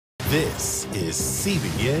This is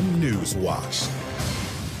CBN NewsWatch.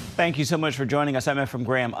 Thank you so much for joining us. I'm Ephraim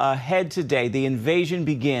Graham. Ahead today, the invasion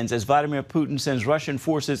begins as Vladimir Putin sends Russian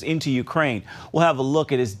forces into Ukraine. We'll have a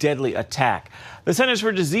look at his deadly attack. The Centers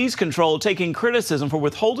for Disease Control taking criticism for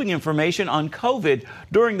withholding information on COVID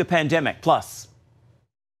during the pandemic. Plus,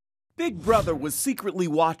 Big Brother was secretly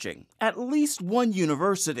watching at least one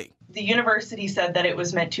university. The university said that it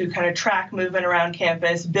was meant to kind of track movement around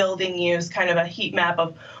campus, building use, kind of a heat map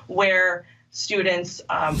of where students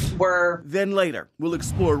were. Then later, we'll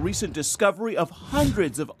explore a recent discovery of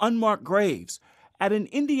hundreds of unmarked graves at an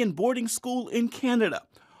Indian boarding school in Canada,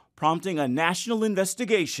 prompting a national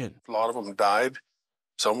investigation. A lot of them died.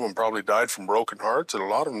 Some of them probably died from broken hearts, and a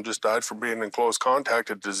lot of them just died from being in close contact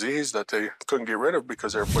with disease that they couldn't get rid of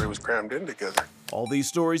because everybody was crammed in together. All these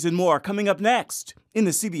stories and more coming up next in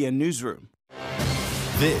the CBN Newsroom.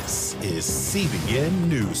 This is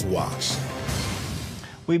CBN NewsWatch.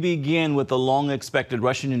 We begin with the long-expected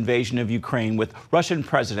Russian invasion of Ukraine, with Russian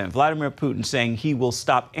President Vladimir Putin saying he will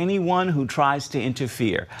stop anyone who tries to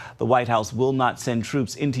interfere. The White House will not send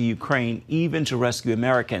troops into Ukraine, even to rescue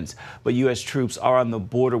Americans. But U.S. troops are on the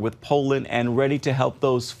border with Poland and ready to help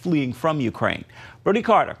those fleeing from Ukraine. Brody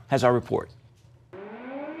Carter has our report.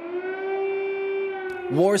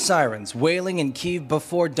 War sirens wailing in Kyiv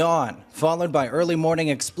before dawn, followed by early morning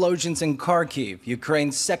explosions in Kharkiv,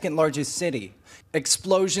 Ukraine's second-largest city.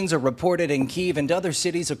 Explosions are reported in Kyiv and other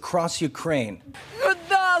cities across Ukraine.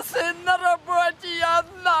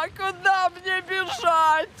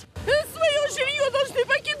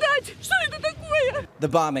 The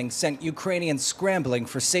bombing sent Ukrainians scrambling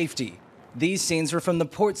for safety. These scenes were from the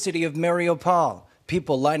port city of Mariupol,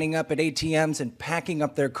 people lining up at ATMs and packing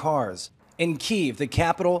up their cars. In Kyiv, the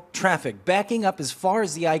capital, traffic backing up as far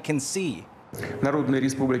as the eye can see.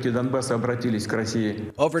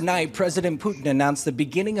 Overnight, President Putin announced the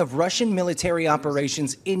beginning of Russian military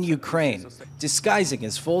operations in Ukraine, disguising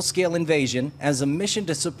his full-scale invasion as a mission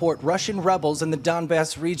to support Russian rebels in the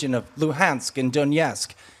Donbass region of Luhansk and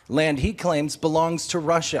Donetsk, land he claims belongs to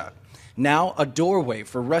Russia. Now a doorway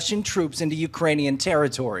for Russian troops into Ukrainian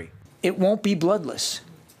territory. It won't be bloodless.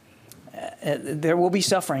 There will be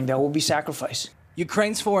suffering, there will be sacrifice.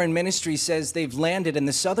 Ukraine's foreign ministry says they've landed in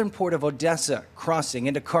the southern port of Odessa, crossing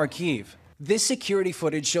into Kharkiv. This security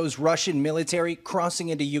footage shows Russian military crossing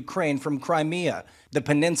into Ukraine from Crimea, the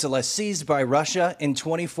peninsula seized by Russia in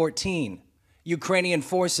 2014. Ukrainian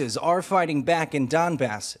forces are fighting back in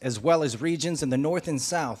Donbass, as well as regions in the north and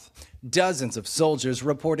south. Dozens of soldiers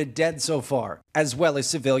reported dead so far, as well as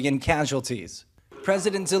civilian casualties.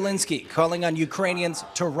 President Zelensky calling on Ukrainians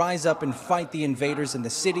to rise up and fight the invaders in the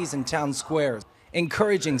cities and town squares,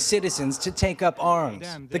 encouraging citizens to take up arms.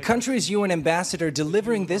 The country's UN ambassador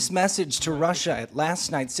delivering this message to Russia at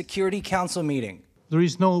last night's Security Council meeting. There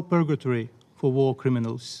is no purgatory for war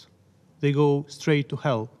criminals. They go straight to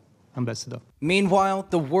hell, Ambassador. Meanwhile,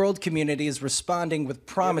 the world community is responding with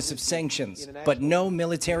promise of sanctions, but no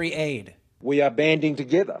military aid. We are banding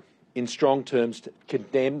together in strong terms to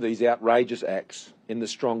condemn these outrageous acts in the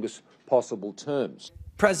strongest possible terms.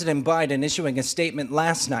 President Biden issuing a statement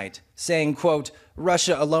last night saying, quote,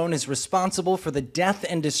 Russia alone is responsible for the death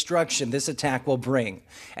and destruction this attack will bring,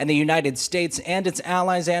 and the United States and its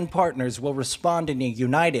allies and partners will respond in a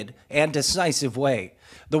united and decisive way.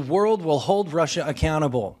 The world will hold Russia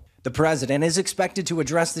accountable. The president is expected to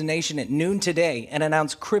address the nation at noon today and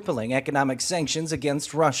announce crippling economic sanctions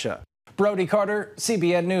against Russia. Brody Carter,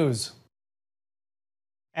 CBN News.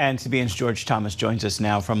 And CBN's George Thomas joins us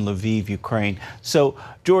now from Lviv, Ukraine. So,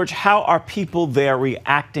 George, how are people there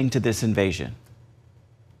reacting to this invasion?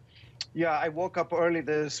 Yeah, I woke up early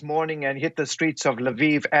this morning and hit the streets of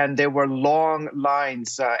Lviv, and there were long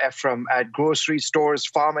lines, Ephraim, at grocery stores,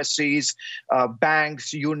 pharmacies,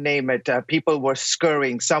 banks, you name it. People were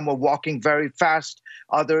scurrying. Some were walking very fast.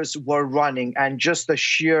 Others were running. And just the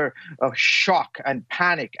sheer shock and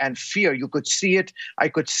panic and fear, you could see it. I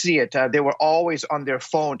could see it. They were always on their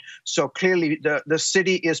phone. So clearly the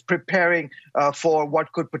city is preparing for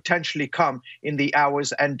what could potentially come in the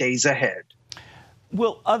hours and days ahead.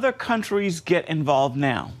 Will other countries get involved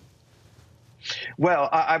now? Well,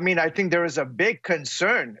 I mean, I think there is a big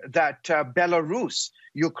concern that Belarus,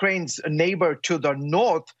 Ukraine's neighbor to the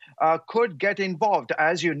north, could get involved.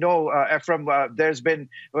 As you know, Ephraim, there's been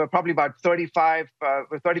probably about 35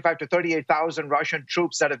 to 38,000 Russian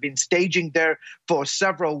troops that have been staging there for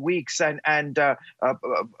several weeks. And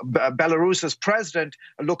Belarus's president,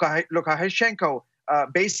 Lukashenko,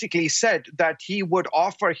 basically said that he would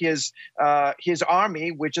offer his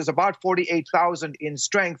army, which is about 48,000 in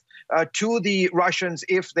strength, to the Russians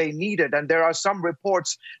if they needed. And there are some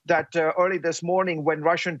reports that early this morning, when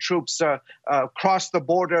Russian troops crossed the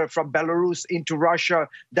border from Belarus into Russia,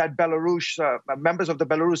 that members of the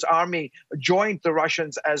Belarus army joined the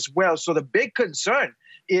Russians as well. So the big concern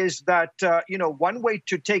is that, one way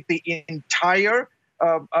to take the entire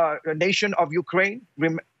nation of Ukraine,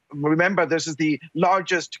 remember this is the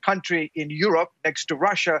largest country in Europe next to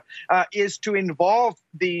Russia, is to involve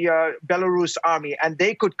the Belarus army, and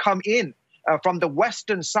they could come in from the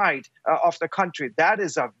western side of the country. That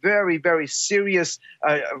is a very, very serious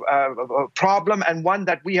problem, and one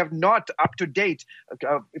that we have not up to date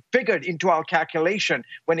figured into our calculation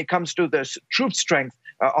when it comes to the troop strength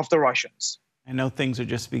of the Russians. I know things are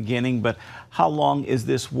just beginning, but how long is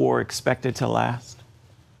this war expected to last?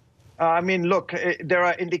 Look, there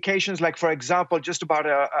are indications, like, for example, just about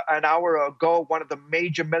an hour ago, one of the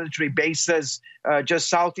major military bases just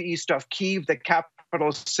southeast of Kyiv, the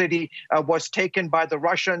capital city, was taken by the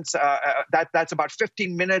Russians. That's about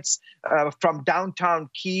 15 minutes from downtown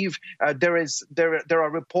Kyiv. There are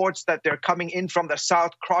reports that they're coming in from the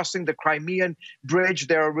south, crossing the Crimean Bridge.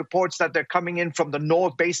 There are reports that they're coming in from the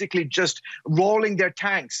north, basically just rolling their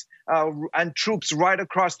tanks and troops right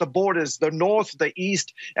across the borders, the north, the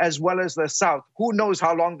east, as well as the south. Who knows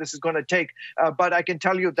how long this is going to take? But I can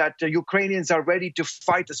tell you that Ukrainians are ready to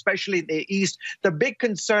fight, especially in the east. The big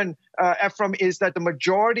concern, Ephraim, is that the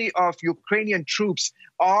majority of Ukrainian troops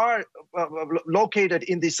are located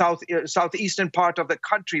in the southeastern part of the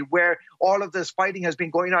country, where all of this fighting has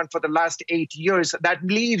been going on for the last 8 years. That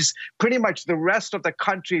leaves pretty much the rest of the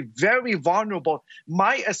country very vulnerable.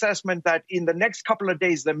 My assessment that in the next couple of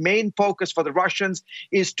days, the main focus for the Russians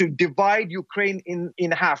is to divide Ukraine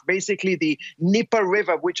in half. Basically, the Dnieper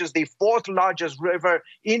River, which is the fourth largest river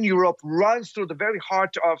in Europe, runs through the very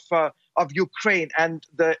heart of Ukraine, and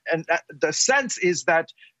the sense is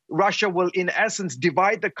that Russia will, in essence,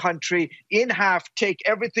 divide the country in half, take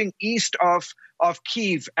everything east of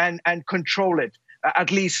Kyiv and control it,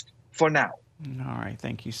 at least for now. All right.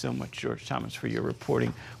 Thank you so much, George Thomas, for your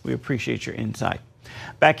reporting. We appreciate your insight.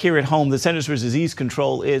 Back here at home, the Centers for Disease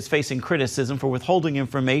Control is facing criticism for withholding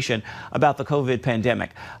information about the COVID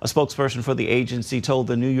pandemic. A spokesperson for the agency told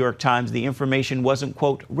the New York Times the information wasn't,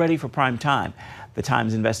 quote, ready for prime time. The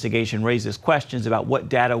Times investigation raises questions about what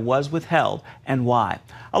data was withheld and why.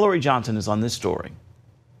 Lori Johnson is on this story.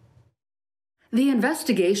 The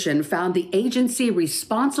investigation found the agency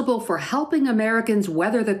responsible for helping Americans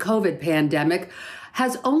weather the COVID pandemic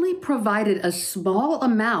has only provided a small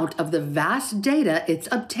amount of the vast data it's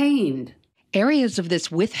obtained. Areas of this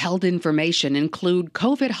withheld information include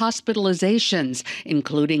COVID hospitalizations,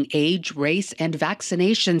 including age, race, and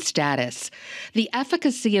vaccination status, the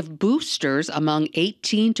efficacy of boosters among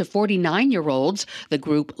 18 to 49-year-olds, the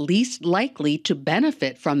group least likely to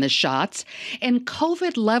benefit from the shots, and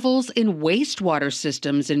COVID levels in wastewater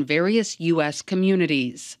systems in various U.S.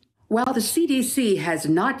 communities. While the CDC has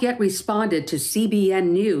not yet responded to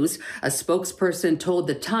CBN News, a spokesperson told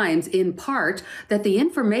The Times in part that the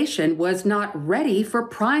information was not ready for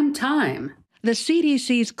prime time. The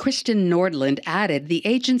CDC's Kristen Nordland added the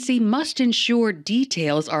agency must ensure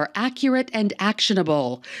details are accurate and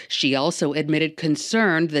actionable. She also admitted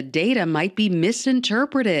concern the data might be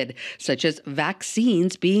misinterpreted, such as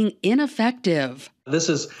vaccines being ineffective. This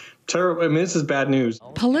is terrible. This is bad news.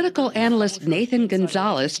 Political analyst Nathan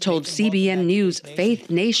Gonzalez told CBN News Faith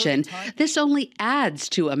Nation this only adds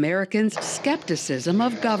to Americans' skepticism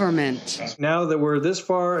of government. Now that we're this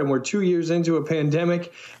far and we're 2 years into a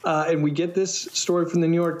pandemic and we get this story from the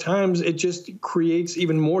New York Times, it just creates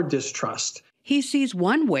even more distrust. He sees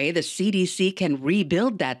one way the CDC can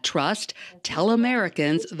rebuild that trust, tell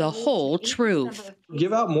Americans the whole truth.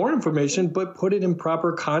 Give out more information, but put it in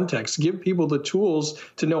proper context. Give people the tools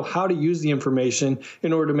to know how to use the information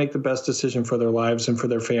in order to make the best decision for their lives and for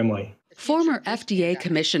their family. Former FDA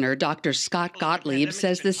Commissioner Dr. Scott Gottlieb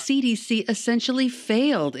says the CDC essentially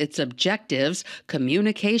failed its objectives,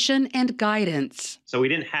 communication, and guidance. So we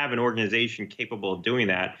didn't have an organization capable of doing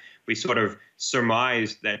that. We sort of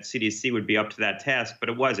surmised that CDC would be up to that task, but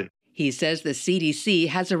it wasn't. He says the CDC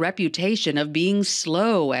has a reputation of being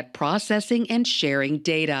slow at processing and sharing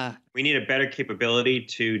data. We need a better capability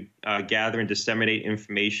to gather and disseminate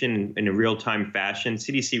information in a real-time fashion.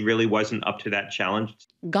 CDC really wasn't up to that challenge.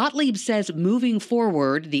 Gottlieb says moving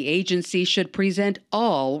forward, the agency should present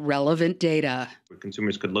all relevant data.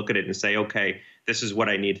 Consumers could look at it and say, okay, this is what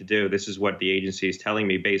I need to do. This is what the agency is telling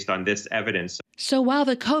me based on this evidence. So while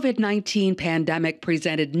the COVID-19 pandemic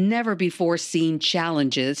presented never-before-seen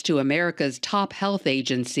challenges to America's top health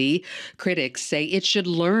agency, critics say it should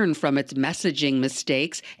learn from its messaging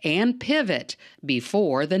mistakes and pivot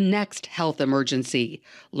before the next health emergency.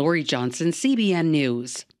 Lori Johnson, CBN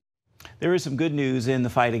News. There is some good news in the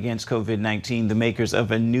fight against COVID-19. The makers of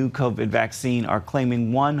a new COVID vaccine are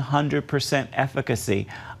claiming 100% efficacy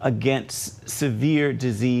against severe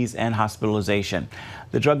disease and hospitalization.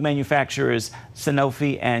 The drug manufacturers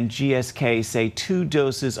Sanofi and GSK say 2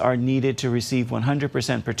 doses are needed to receive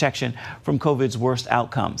 100% protection from COVID's worst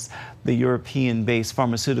outcomes. The European-based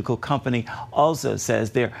pharmaceutical company also says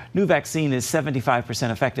their new vaccine is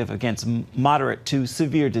 75% effective against moderate to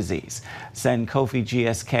severe disease. Sanofi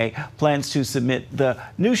GSK plans to submit the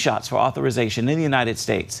new shots for authorization in the United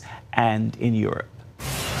States and in Europe.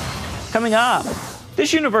 Coming up,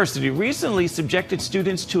 this university recently subjected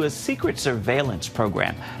students to a secret surveillance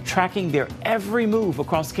program, tracking their every move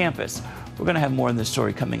across campus. We're going to have more on this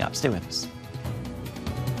story coming up. Stay with us.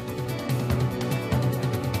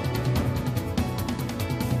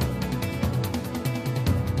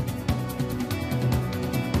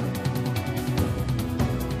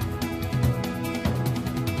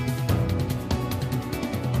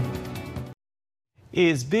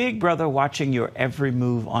 Is Big Brother watching your every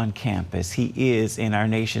move on campus? He is in our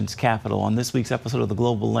nation's capital. On this week's episode of The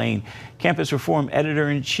Global Lane, Campus Reform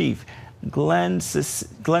Editor-in-Chief Glenn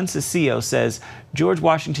Ciccio says George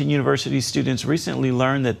Washington University students recently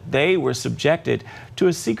learned that they were subjected to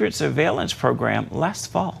a secret surveillance program last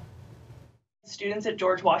fall. Students at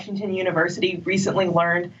George Washington University recently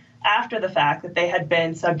learned after the fact that they had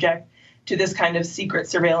been subject to this kind of secret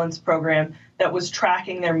surveillance program that was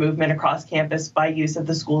tracking their movement across campus by use of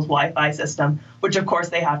the school's Wi-Fi system, which of course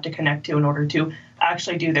they have to connect to in order to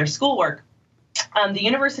actually do their schoolwork. The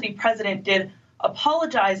university president did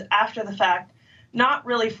apologize after the fact, not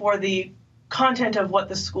really for the content of what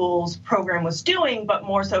the school's program was doing, but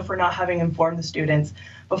more so for not having informed the students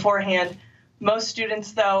beforehand. Most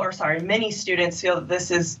students, many students feel that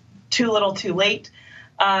this is too little too late.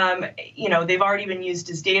 They've already been used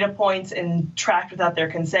as data points and tracked without their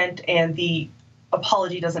consent, and the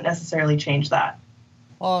apology doesn't necessarily change that.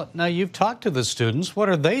 Well, now you've talked to the students. What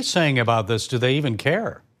are they saying about this? Do they even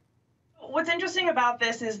care? What's interesting about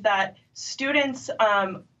this is that students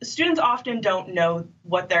often don't know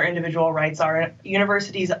what their individual rights are.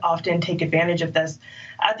 Universities often take advantage of this.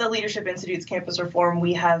 At the Leadership Institute's Campus Reform,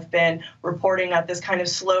 we have been reporting at this kind of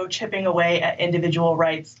slow chipping away at individual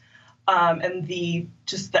rights and the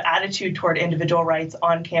attitude toward individual rights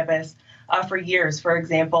on campus for years. For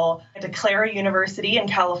example, at Clara University in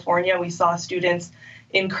California, we saw students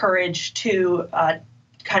encouraged to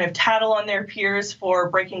kind of tattle on their peers for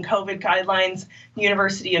breaking COVID guidelines.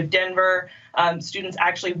 University of Denver, students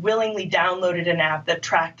actually willingly downloaded an app that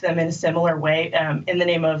tracked them in a similar way in the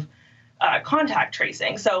name of contact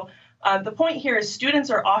tracing. So the point here is students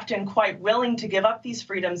are often quite willing to give up these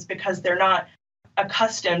freedoms because they're not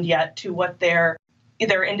accustomed yet to what their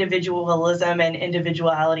individualism and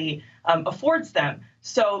individuality affords them.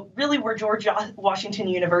 So really where George Washington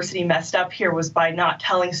University messed up here was by not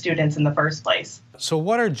telling students in the first place. So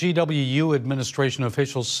what are GWU administration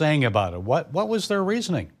officials saying about it? What was their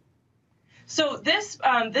reasoning? So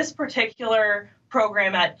this particular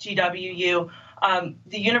program at GWU,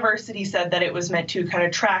 the university said that it was meant to kind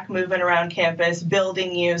of track movement around campus,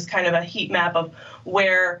 building use, kind of a heat map of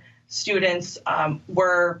where students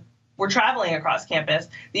were traveling across campus.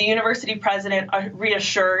 The university president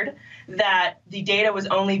reassured that the data was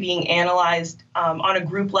only being analyzed on a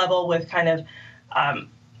group level with kind of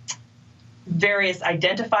various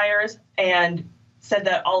identifiers, and said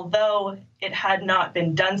that although it had not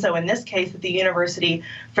been done so in this case, that the university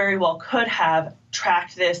very well could have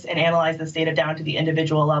tracked this and analyzed this data down to the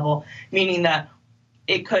individual level, meaning that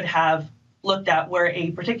it could have looked at where a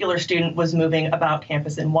particular student was moving about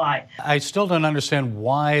campus and why. I still don't understand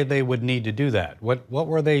why they would need to do that. What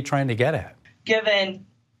were they trying to get at? Given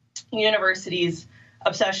universities'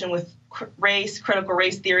 obsession with race, critical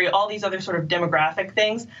race theory, all these other sort of demographic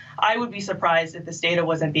things, I would be surprised if this data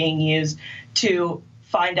wasn't being used to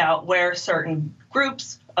find out where certain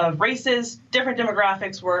groups of races, different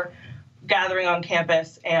demographics were gathering on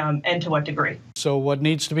campus and to what degree. So what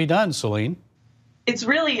needs to be done, Celine? It's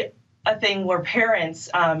really a thing where parents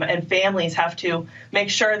and families have to make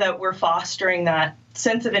sure that we're fostering that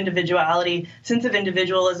sense of individuality, sense of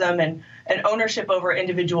individualism, and ownership over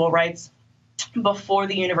individual rights before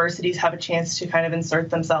the universities have a chance to kind of insert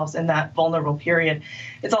themselves in that vulnerable period.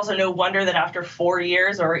 It's also no wonder that after 4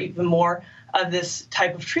 years or even more of this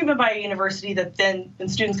type of treatment by a university, that then when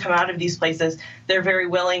students come out of these places, they're very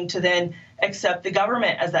willing to then accept the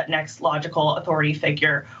government as that next logical authority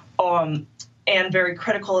figure, and very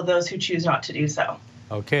critical of those who choose not to do so.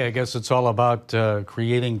 Okay, I guess it's all about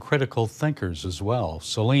creating critical thinkers as well.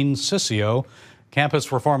 Celine Ciccio,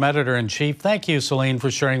 Campus Reform Editor-in-Chief. Thank you, Celine,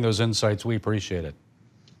 for sharing those insights. We appreciate it.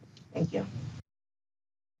 Thank you.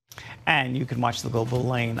 And you can watch The Global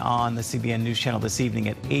Lane on the CBN News Channel this evening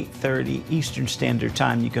at 8:30 Eastern Standard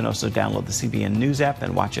Time. You can also download the CBN News app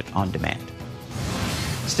and watch it on demand.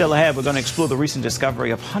 Still ahead, we're going to explore the recent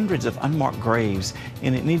discovery of hundreds of unmarked graves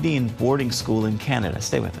in an Indian boarding school in Canada.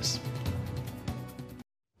 Stay with us.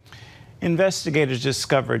 Investigators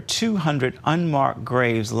discovered 200 unmarked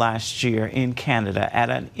graves last year in Canada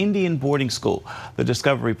at an Indian boarding school. The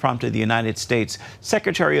discovery prompted the United States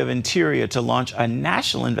Secretary of Interior to launch a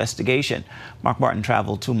national investigation. Mark Martin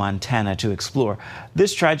traveled to Montana to explore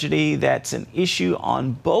this tragedy that's an issue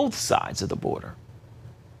on both sides of the border.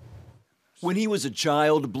 When he was a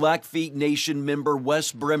child, Blackfeet Nation member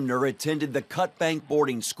Wes Bremner attended the Cut Bank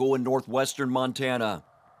boarding school in northwestern Montana.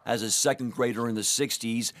 As a second grader in the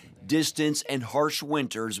 60s, distance and harsh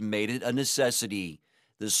winters made it a necessity.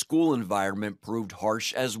 The school environment proved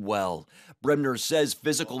harsh as well. Bremner says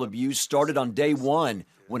physical abuse started on day one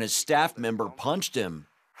when a staff member punched him.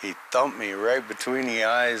 He thumped me right between the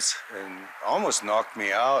eyes and almost knocked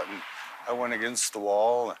me out, and I went against the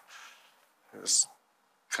wall. It was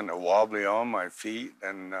kind of wobbly on my feet,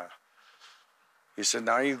 and he said,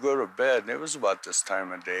 "Now you go to bed." And it was about this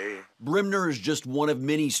time of day. Bremner is just one of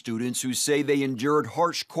many students who say they endured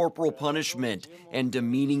harsh corporal punishment and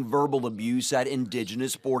demeaning verbal abuse at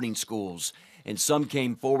Indigenous boarding schools. And some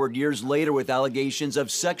came forward years later with allegations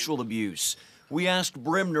of sexual abuse. We asked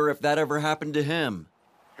Bremner if that ever happened to him.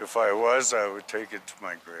 If I was, I would take it to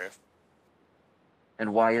my grave.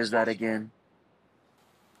 And why is that again?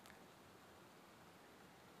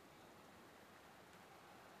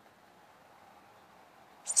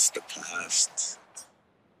 It's the past.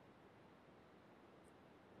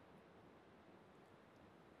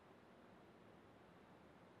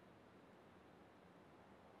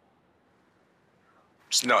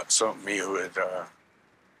 It's not something you would,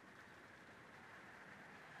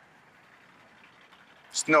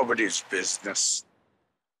 it's nobody's business.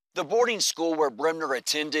 The boarding school where Bremner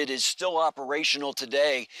attended is still operational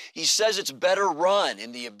today. He says it's better run,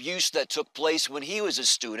 and the abuse that took place when he was a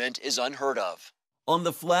student is unheard of. On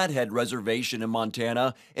the Flathead Reservation in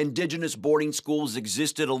Montana, Indigenous boarding schools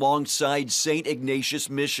existed alongside St. Ignatius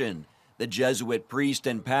Mission. The Jesuit priest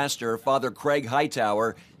and pastor, Father Craig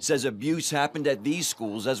Hightower, says abuse happened at these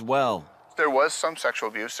schools as well. There was some sexual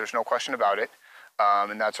abuse, there's no question about it,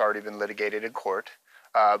 and that's already been litigated in court.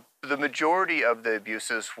 The majority of the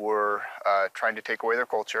abuses were trying to take away their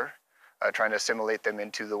culture, trying to assimilate them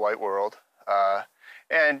into the white world,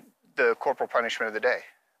 and the corporal punishment of the day.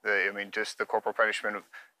 Just the corporal punishment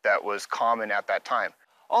that was common at that time.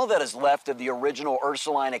 All that is left of the original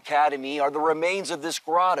Ursuline Academy are the remains of this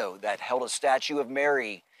grotto that held a statue of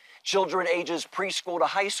Mary. Children ages preschool to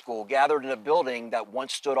high school gathered in a building that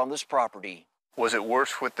once stood on this property. Was it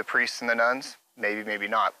worse with the priests and the nuns? Maybe, maybe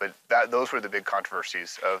not, but those were the big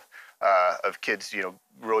controversies of kids,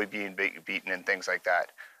 really being beaten and things like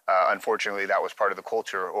that. Unfortunately, that was part of the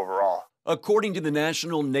culture overall. According to the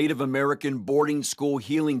National Native American Boarding School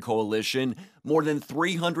Healing Coalition, more than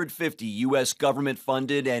 350 U.S.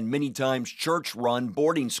 government-funded and many times church-run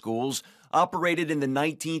boarding schools operated in the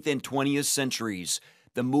 19th and 20th centuries.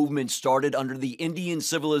 The movement started under the Indian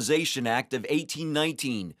Civilization Act of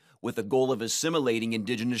 1819 with the goal of assimilating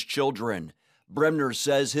indigenous children. Bremner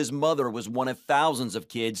says his mother was one of thousands of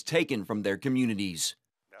kids taken from their communities.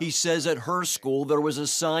 He says at her school there was a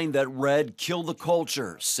sign that read, "Kill the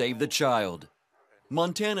culture, save the child."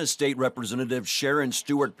 Montana State Representative Sharon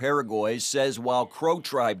Stewart Paragoy says while Crow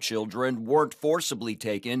Tribe children weren't forcibly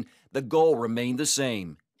taken, the goal remained the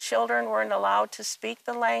same. Children weren't allowed to speak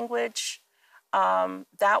the language. Part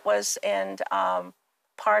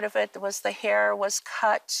of it was the hair was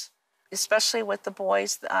cut, especially with the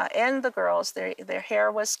boys and the girls. Their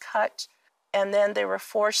hair was cut, and then they were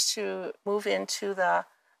forced to move into the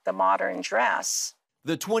modern dress.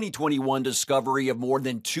 The 2021 discovery of more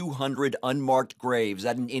than 200 unmarked graves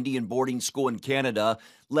at an Indian boarding school in Canada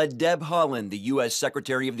led Deb Haaland, the U.S.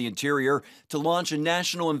 Secretary of the Interior, to launch a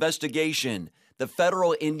national investigation, the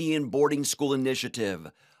Federal Indian Boarding School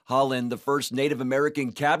Initiative. Haaland, the first Native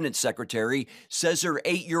American cabinet secretary, says her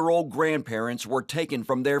 8-year-old grandparents were taken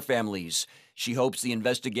from their families. She hopes the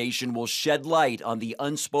investigation will shed light on the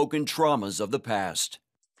unspoken traumas of the past.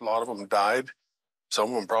 A lot of them died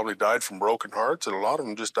Some of them probably died from broken hearts, and a lot of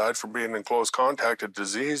them just died from being in close contact with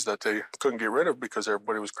disease that they couldn't get rid of because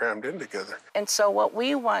everybody was crammed in together. And so what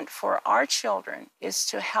we want for our children is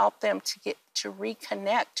to help them to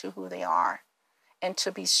reconnect to who they are and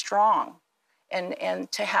to be strong and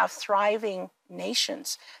to have thriving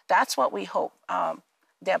nations. That's what we hope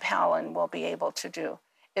Deb Haaland will be able to do,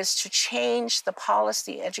 is to change the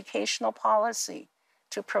policy, educational policy,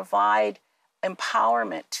 to provide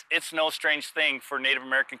empowerment. It's no strange thing for Native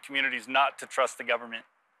American communities not to trust the government.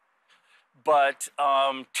 But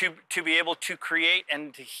to be able to create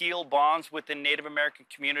and to heal bonds within Native American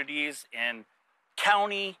communities and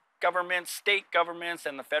county governments, state governments,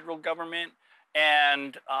 and the federal government,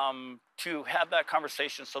 and to have that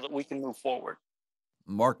conversation so that we can move forward.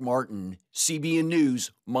 Mark Martin, CBN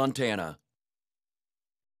News, Montana.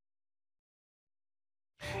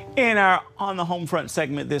 In our On the Home Front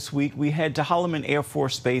segment this week, we head to Holloman Air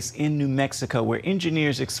Force Base in New Mexico, where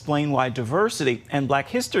engineers explain why diversity and Black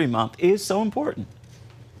History Month is so important.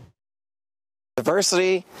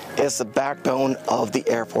 Diversity is the backbone of the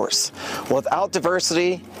Air Force. Without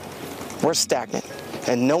diversity, we're stagnant.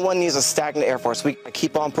 And no one needs a stagnant Air Force. We gotta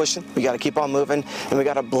keep on pushing, we gotta keep on moving, and we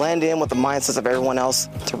gotta blend in with the mindsets of everyone else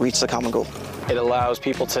to reach the common goal. It allows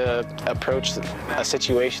people to approach a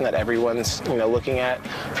situation that everyone's looking at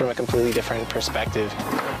from a completely different perspective.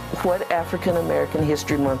 What African American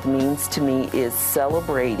History Month means to me is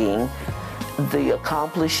celebrating the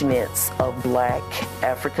accomplishments of Black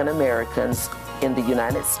African Americans in the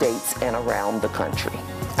United States and around the country.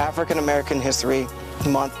 African American History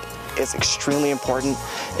Month is extremely important,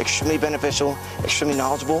 extremely beneficial, extremely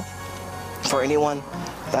knowledgeable for anyone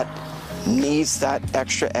that needs that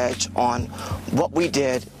extra edge on what we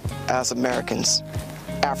did as Americans,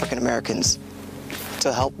 African Americans,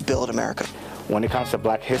 to help build America. When it comes to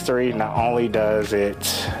Black history, not only is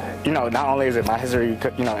it my history,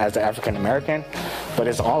 as an African American, but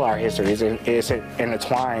it's all our history. It's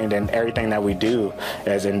intertwined in everything that we do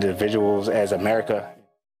as individuals, as America.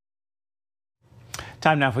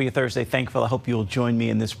 Time now for your Thursday Thankful. I hope you'll join me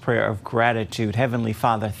in this prayer of gratitude. Heavenly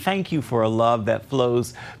Father, thank you for a love that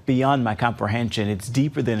flows beyond my comprehension. It's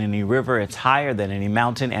deeper than any river, it's higher than any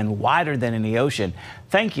mountain, and wider than any ocean.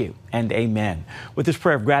 Thank you and amen. With this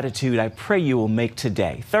prayer of gratitude, I pray you will make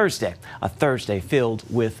today, Thursday, a Thursday filled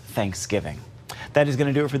with thanksgiving. That is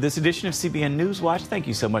going to do it for this edition of CBN News Watch. Thank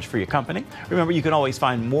you so much for your company. Remember, you can always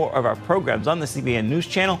find more of our programs on the CBN News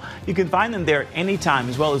Channel. You can find them there anytime,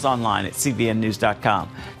 as well as online at cbnnews.com.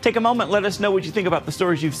 Take a moment, let us know what you think about the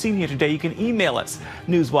stories you've seen here today. You can email us,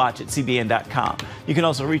 newswatch@cbn.com. You can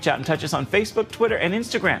also reach out and touch us on Facebook, Twitter, and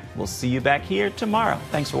Instagram. We'll see you back here tomorrow.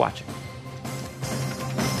 Thanks for watching.